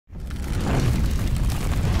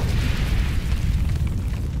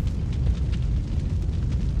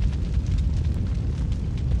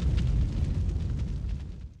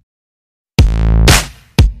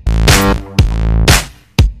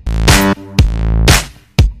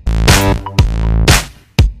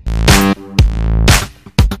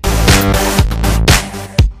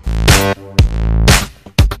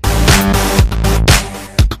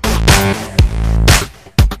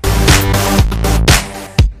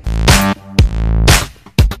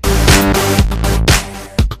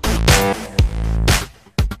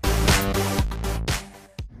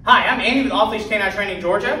Off Leash K9 Training,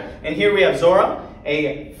 Georgia, and here we have Zorah,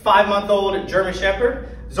 a 5-month-old German Shepherd.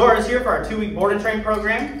 Zorah is here for our 2-week board and train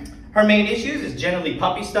program. Her main issues is generally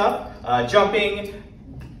puppy stuff, jumping,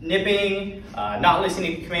 nipping, not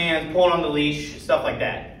listening to commands, pulling on the leash, stuff like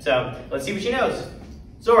that. So let's see what she knows.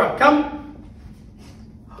 Zorah, come.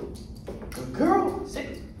 Good girl.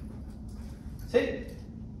 Sit. Sit.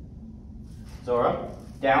 Zorah,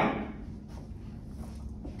 down.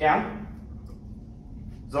 Down.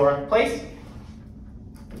 Zorah, place.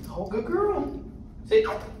 Oh, good girl. Sit.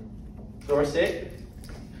 Zorah, sit.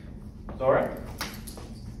 Zorah.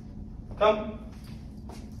 Come.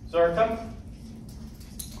 Zorah, come.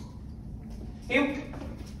 Heel.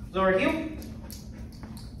 Zorah, heel.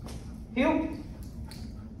 Heel.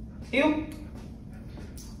 Heel.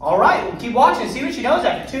 All right, we'll keep watching and see what she knows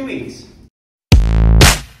after 2 weeks.